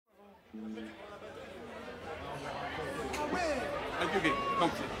Okay, come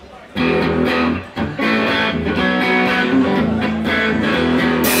on.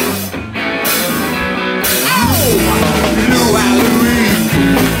 Louie Louie,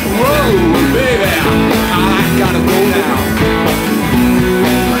 whoa, baby, I gotta go now.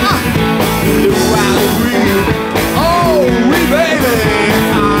 Louie Louie, oh, wee baby,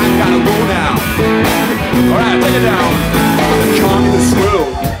 I gotta go now. All right, take it down. The communist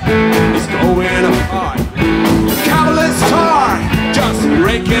world is going apart. Capitalist heart just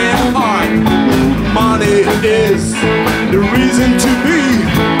breaking heart. Money is the reason to be.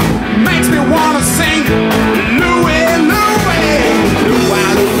 Makes me wanna sing Louie Louie,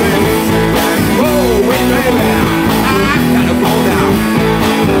 Louie Louie. Oh, wait, baby, I gotta go now.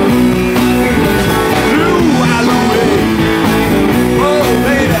 Louie Louie, oh,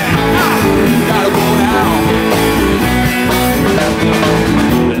 baby, I gotta go now.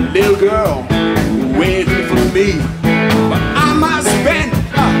 The little girl waiting for me, but I must spend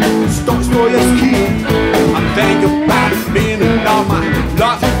Stoy's key. I think about it being all my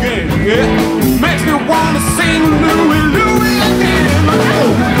life again, yeah. Makes me wanna sing Louie Louie again. Oh,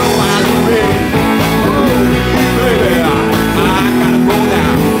 Louie Louie, oh, baby, I gotta go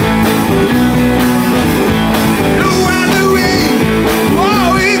now. Louie Louie, oh,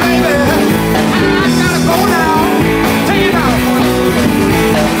 baby, I gotta go now. Take it out.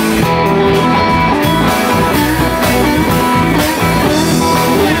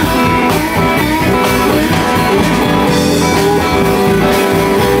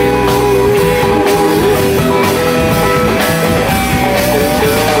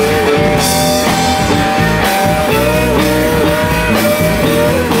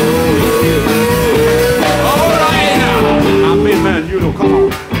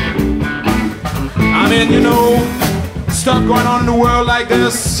 You know, stuff going on in the world like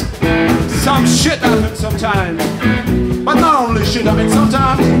this. Some shit happens sometimes, but not only shit, I mean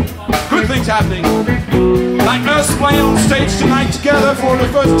sometimes good things happening. Like us playing on stage tonight together for the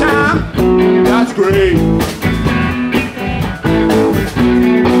first time. That's great.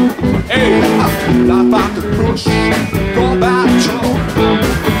 Hey, life out to push, go back to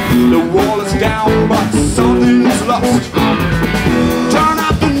the wall is down, but something's lost. Turn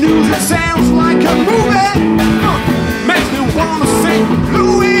up the news, it sounds like a movie. Makes me wanna sing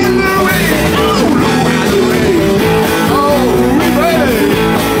Louie Louie, oh, Louie Louie, oh, baby,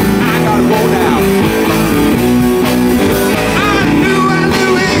 I gotta go now. Louie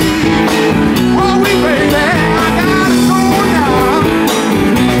Louie, oh, baby, I gotta go now.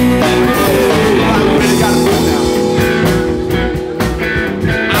 I really gotta go now.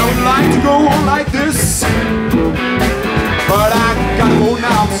 I would like to go on like this, but I gotta go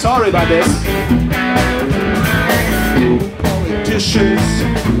now. I'm sorry about this. Politicians,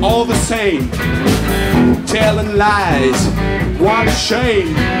 all the same, telling lies, what a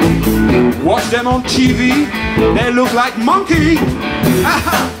shame. Watch them on TV, they look like monkey.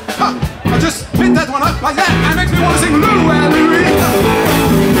 I just picked that one up like that, and makes me want to sing Louie Louie.